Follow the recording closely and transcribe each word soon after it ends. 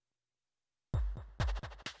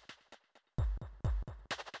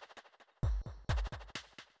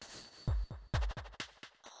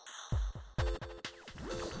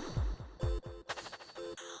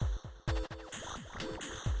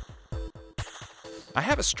I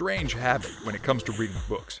have a strange habit when it comes to reading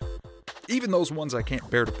books, even those ones I can't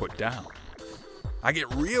bear to put down. I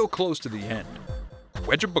get real close to the end,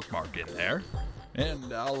 wedge a bookmark in there,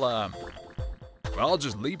 and I'll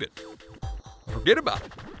just leave it. Forget about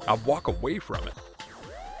it. I'll walk away from it.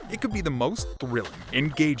 It could be the most thrilling,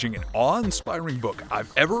 engaging, and awe-inspiring book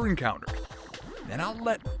I've ever encountered. And I'll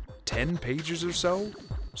let 10 pages or so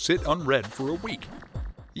sit unread for a week,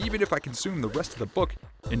 even if I consume the rest of the book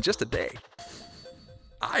in just a day.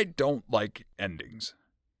 I don't like endings.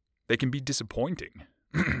 They can be disappointing.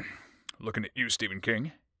 Looking at you, Stephen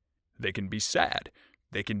King. They can be sad.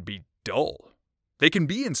 They can be dull. They can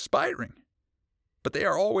be inspiring. But they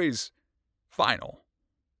are always final.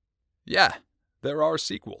 Yeah, there are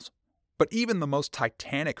sequels. But even the most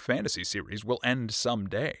titanic fantasy series will end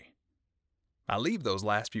someday. I leave those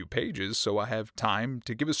last few pages so I have time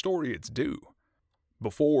to give a story its due,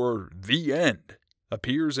 before the end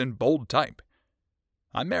appears in bold type.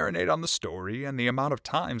 I marinate on the story and the amount of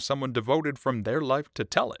time someone devoted from their life to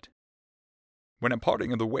tell it. When a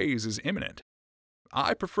parting of the ways is imminent,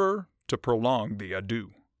 I prefer to prolong the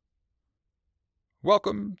adieu.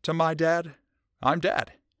 Welcome to My Dad, I'm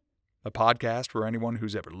Dad, a podcast for anyone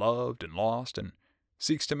who's ever loved and lost and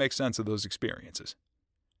seeks to make sense of those experiences.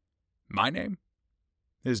 My name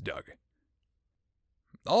is Doug.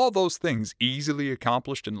 All those things easily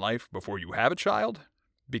accomplished in life before you have a child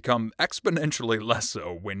become exponentially less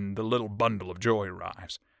so when the little bundle of joy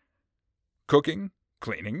arrives. Cooking,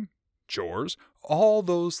 cleaning, chores, all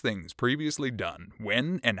those things previously done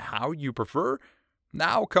when and how you prefer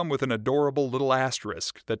now come with an adorable little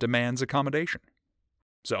asterisk that demands accommodation.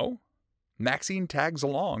 So, Maxine tags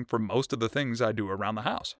along for most of the things I do around the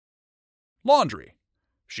house. Laundry.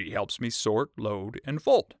 She helps me sort, load, and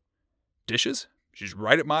fold. Dishes, she's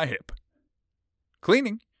right at my hip.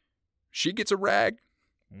 Cleaning, she gets a rag,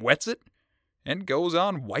 wets it, and goes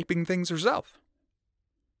on wiping things herself.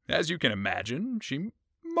 As you can imagine, she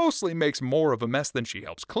mostly makes more of a mess than she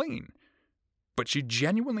helps clean. But she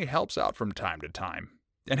genuinely helps out from time to time,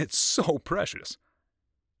 and it's so precious.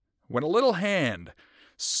 When a little hand,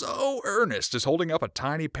 so earnest, is holding up a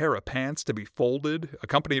tiny pair of pants to be folded,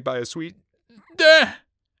 accompanied by a sweet "Duh,"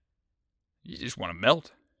 you just want to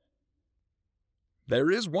melt. There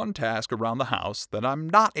is one task around the house that I'm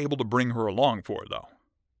not able to bring her along for, though.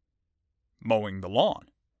 Mowing the lawn.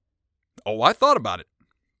 Oh, I thought about it.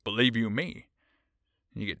 Believe you me.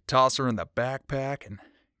 You could toss her in the backpack and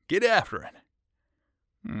get after it.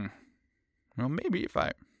 Well, maybe if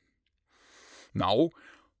I... No,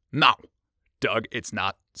 Doug, it's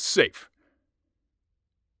not safe.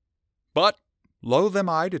 But loath am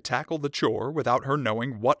I to tackle the chore without her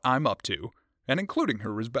knowing what I'm up to, and including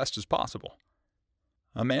her as best as possible.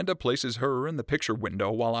 Amanda places her in the picture window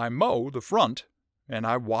while I mow the front, and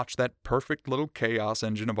I watch that perfect little chaos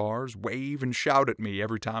engine of ours wave and shout at me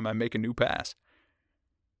every time I make a new pass.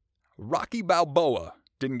 Rocky Balboa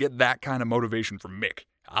didn't get that kind of motivation from Mick,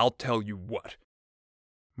 I'll tell you what.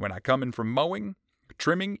 When I come in from mowing,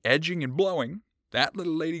 trimming, edging, and blowing, that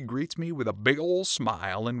little lady greets me with a big old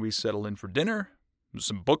smile, and we settle in for dinner,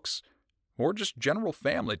 some books, or just general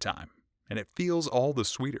family time, and it feels all the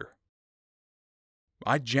sweeter.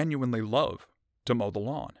 I genuinely love to mow the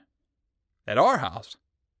lawn. At our house,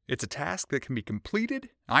 it's a task that can be completed,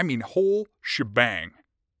 whole shebang,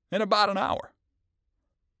 in about an hour.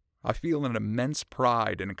 I feel an immense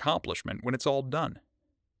pride and accomplishment when it's all done.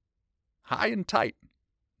 High and tight,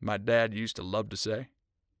 my dad used to love to say.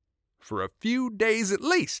 For a few days at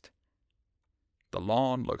least, the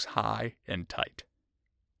lawn looks high and tight.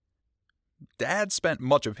 Dad spent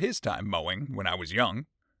much of his time mowing when I was young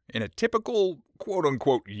in a typical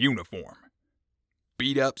quote-unquote uniform.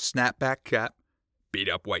 Beat-up snapback cap,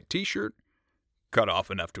 beat-up white t-shirt, cut off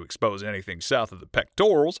enough to expose anything south of the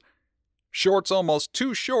pectorals, shorts almost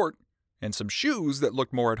too short, and some shoes that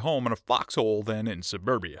looked more at home in a foxhole than in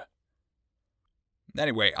suburbia.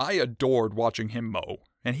 Anyway, I adored watching him mow,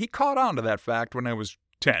 and he caught on to that fact when I was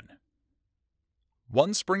 10.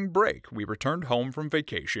 One spring break, we returned home from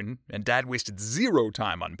vacation, and Dad wasted zero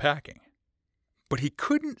time unpacking. But he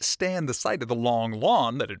couldn't stand the sight of the long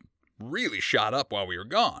lawn that had really shot up while we were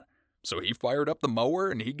gone, so he fired up the mower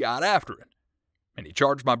and he got after it. And he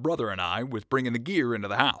charged my brother and I with bringing the gear into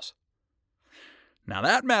the house. Now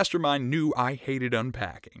that mastermind knew I hated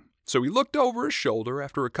unpacking, so he looked over his shoulder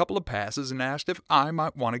after a couple of passes and asked if I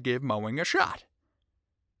might want to give mowing a shot.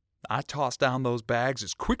 I tossed down those bags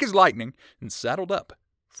as quick as lightning and saddled up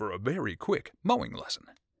for a very quick mowing lesson.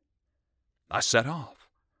 I set off,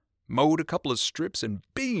 mowed a couple of strips, and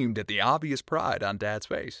beamed at the obvious pride on Dad's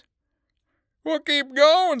face. "Well, keep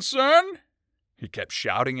going, son," He kept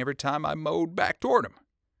shouting every time I mowed back toward him.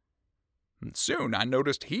 And soon I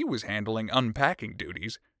noticed he was handling unpacking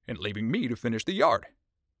duties and leaving me to finish the yard.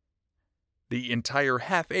 The entire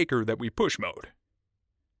half-acre that we push-mowed.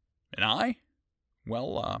 And I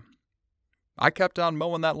kept on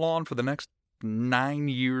mowing that lawn for the next 9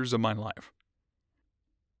 years of my life.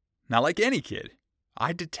 Now, like any kid,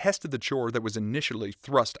 I detested the chore that was initially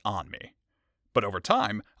thrust on me. But over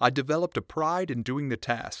time, I developed a pride in doing the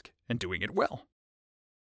task and doing it well.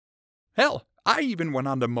 Hell, I even went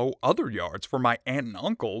on to mow other yards for my aunt and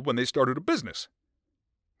uncle when they started a business.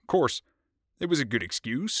 Of course, it was a good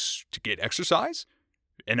excuse to get exercise,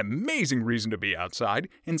 an amazing reason to be outside,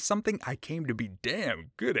 and something I came to be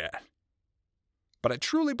damn good at. But I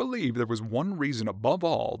truly believe there was one reason above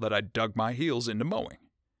all that I dug my heels into mowing.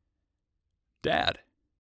 Dad.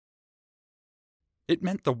 It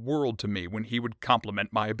meant the world to me when he would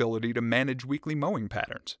compliment my ability to manage weekly mowing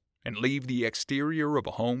patterns and leave the exterior of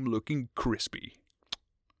a home looking crispy.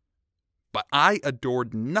 But I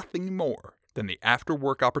adored nothing more than the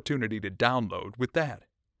after-work opportunity to download with Dad.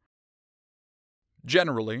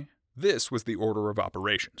 Generally, this was the order of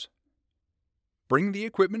operations. Bring the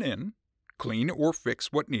equipment in, clean or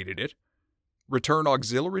fix what needed it, return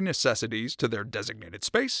auxiliary necessities to their designated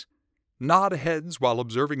space, nod heads while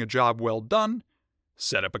observing a job well done,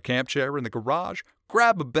 set up a camp chair in the garage,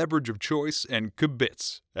 grab a beverage of choice, and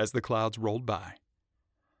kibitz as the clouds rolled by.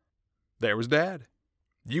 There was Dad,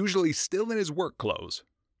 usually still in his work clothes,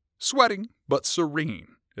 sweating but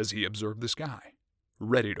serene as he observed the sky,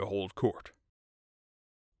 ready to hold court.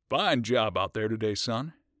 "Fine job out there today,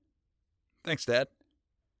 son." "Thanks, Dad."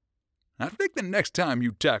 "I think the next time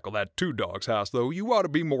you tackle that 2-dog's house, though, you ought to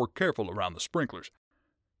be more careful around the sprinklers.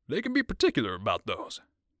 They can be particular about those."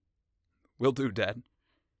 "Will do, Dad.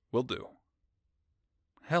 Will do."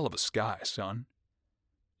 "Hell of a sky, son."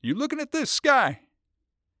 "You looking at this sky?"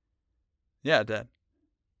 "Yeah, Dad."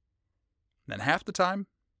 And half the time,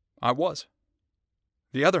 I was.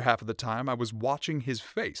 The other half of the time, I was watching his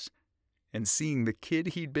face and seeing the kid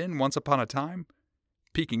he'd been once upon a time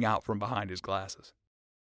peeking out from behind his glasses.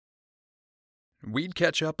 We'd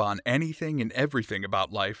catch up on anything and everything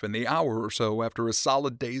about life in the hour or so after a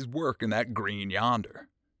solid day's work in that green yonder.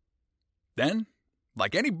 Then,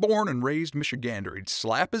 like any born and raised Michigander, he'd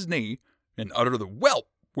slap his knee and utter the whelp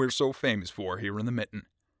we're so famous for here in the mitten.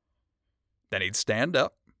 Then he'd stand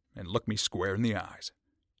up and look me square in the eyes.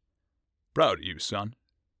 "Proud of you, son.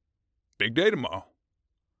 Big day tomorrow.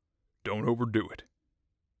 Don't overdo it."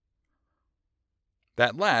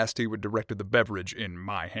 That last he would direct the beverage in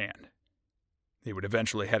my hand. He would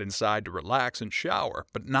eventually head inside to relax and shower,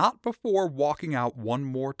 but not before walking out one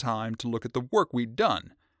more time to look at the work we'd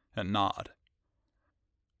done and nod.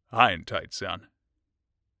 "High and tight, son,"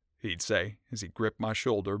 he'd say as he gripped my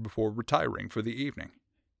shoulder before retiring for the evening.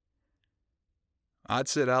 I'd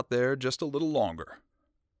sit out there just a little longer.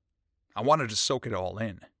 I wanted to soak it all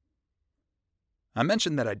in. I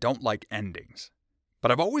mentioned that I don't like endings,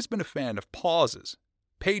 but I've always been a fan of pauses,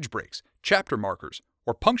 page breaks, chapter markers,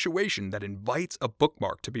 or punctuation that invites a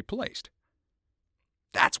bookmark to be placed.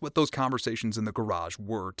 That's what those conversations in the garage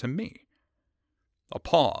were to me. A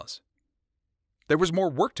pause. There was more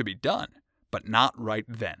work to be done, but not right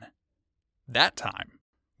then. That time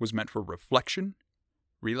was meant for reflection,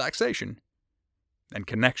 relaxation, and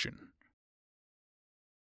connection.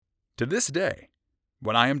 To this day,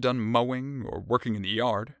 when I am done mowing or working in the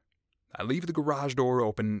yard, I leave the garage door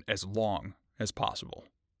open as long as possible.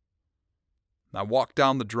 I walk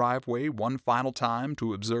down the driveway one final time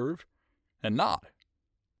to observe and nod.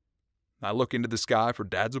 I look into the sky for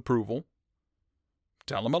Dad's approval,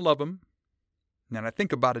 tell him I love him, and I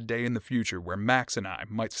think about a day in the future where Max and I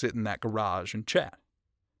might sit in that garage and chat.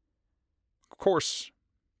 Of course,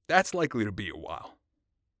 that's likely to be a while.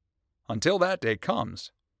 Until that day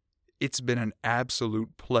comes, it's been an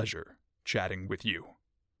absolute pleasure chatting with you.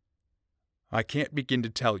 I can't begin to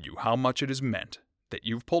tell you how much it has meant that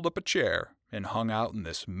you've pulled up a chair and hung out in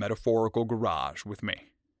this metaphorical garage with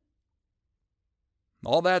me.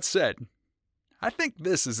 All that said, I think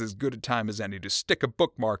this is as good a time as any to stick a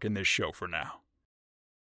bookmark in this show for now.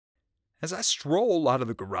 As I stroll out of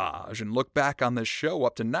the garage and look back on this show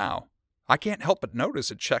up to now, I can't help but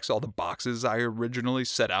notice it checks all the boxes I originally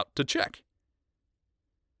set out to check.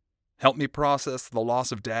 Help me process the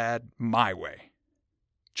loss of Dad my way.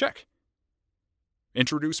 Check.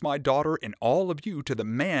 Introduce my daughter and all of you to the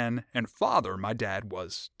man and father my dad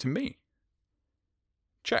was to me.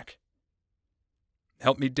 Check.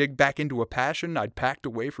 Help me dig back into a passion I'd packed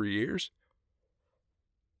away for years.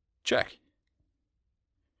 Check.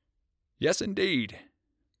 Yes, indeed.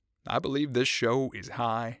 I believe this show is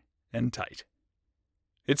high and tight.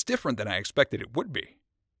 It's different than I expected it would be.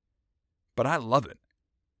 But I love it.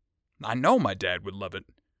 I know my dad would love it.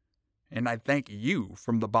 And I thank you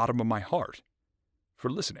from the bottom of my heart for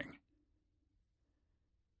listening.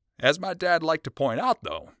 As my dad liked to point out,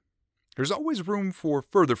 though, there's always room for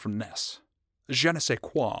further finesse. Je ne sais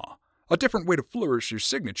quoi. A different way to flourish your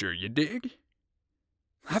signature, you dig?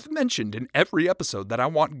 I've mentioned in every episode that I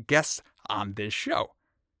want guests on this show.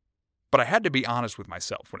 But I had to be honest with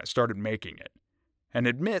myself when I started making it, and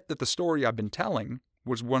admit that the story I've been telling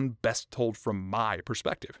was one best told from my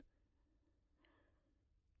perspective.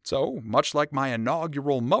 So, much like my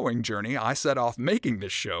inaugural mowing journey, I set off making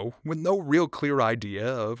this show with no real clear idea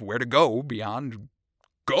of where to go beyond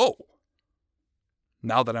go.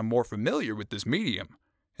 Now that I'm more familiar with this medium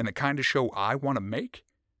and the kind of show I want to make,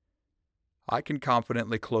 I can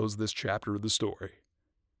confidently close this chapter of the story.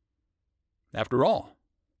 After all,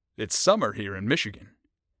 it's summer here in Michigan.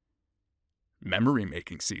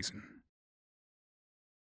 Memory-making season.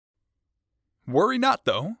 Worry not,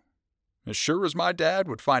 though. As sure as my dad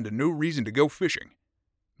would find a new reason to go fishing,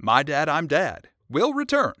 My Dad, I'm Dad will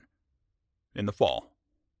return in the fall.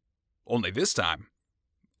 Only this time,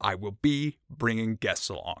 I will be bringing guests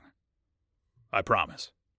along. I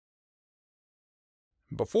promise.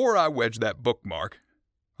 Before I wedge that bookmark,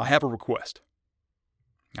 I have a request.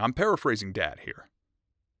 I'm paraphrasing Dad here.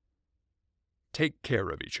 Take care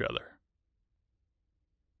of each other.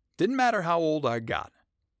 Didn't matter how old I got,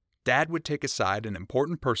 Dad would take aside an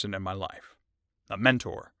important person in my life. A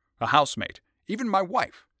mentor, a housemate, even my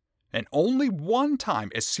wife. And only one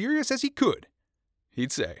time, as serious as he could,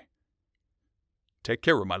 he'd say, "Take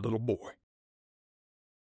care of my little boy."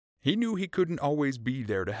 He knew he couldn't always be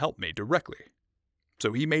there to help me directly,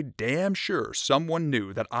 so he made damn sure someone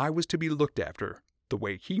knew that I was to be looked after the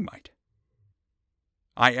way he might.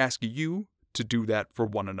 I ask you to do that for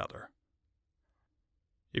one another.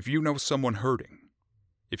 If you know someone hurting,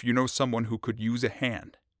 if you know someone who could use a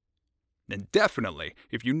hand, and definitely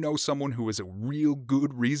if you know someone who has a real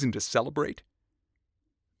good reason to celebrate,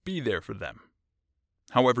 be there for them,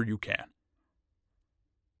 however you can.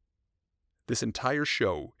 This entire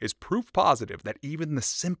show is proof positive that even the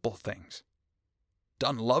simple things,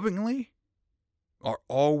 done lovingly, are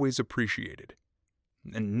always appreciated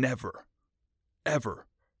and never, ever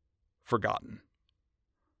forgotten.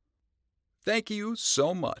 Thank you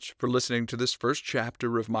so much for listening to this first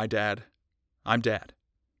chapter of My Dad, I'm Dad.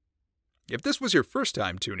 If this was your first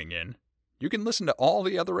time tuning in, you can listen to all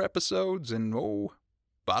the other episodes in,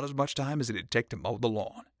 about as much time as it'd take to mow the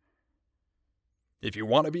lawn. If you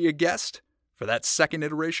want to be a guest for that second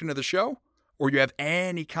iteration of the show, or you have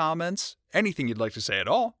any comments, anything you'd like to say at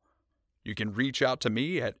all, you can reach out to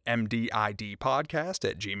me at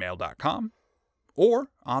mdidpodcast@gmail.com or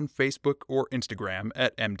on Facebook or Instagram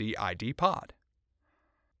at mdidpod.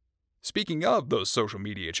 Speaking of those social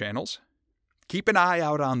media channels, keep an eye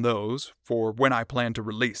out on those for when I plan to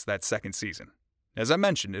release that second season. As I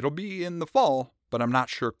mentioned, it'll be in the fall, but I'm not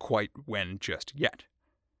sure quite when just yet.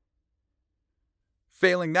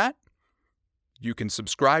 Failing that, you can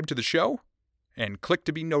subscribe to the show and click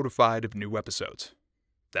to be notified of new episodes.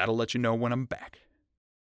 That'll let you know when I'm back.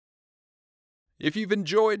 If you've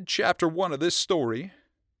enjoyed Chapter 1 of this story,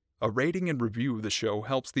 a rating and review of the show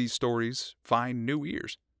helps these stories find new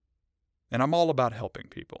ears. And I'm all about helping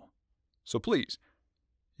people. So please,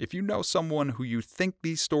 if you know someone who you think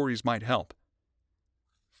these stories might help,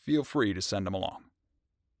 feel free to send them along.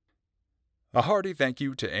 A hearty thank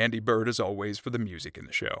you to Andy Bird, as always, for the music in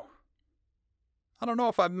the show. I don't know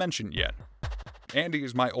if I've mentioned yet, Andy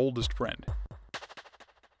is my oldest friend.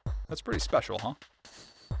 That's pretty special, huh?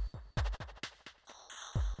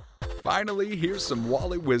 Finally, here's some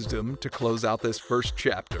Wally wisdom to close out this first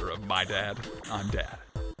chapter of My Dad, I'm Dad.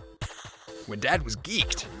 When Dad was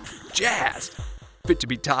geeked, jazzed, fit to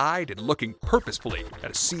be tied, and looking purposefully at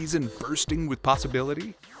a season bursting with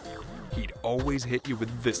possibility, he'd always hit you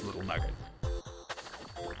with this little nugget.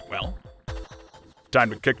 Well, time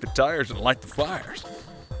to kick the tires and light the fires.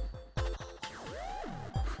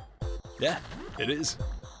 Yeah, it is.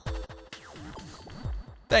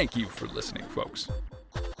 Thank you for listening, folks.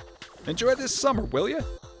 Enjoy this summer, will you?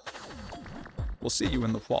 We'll see you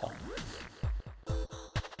in the fall.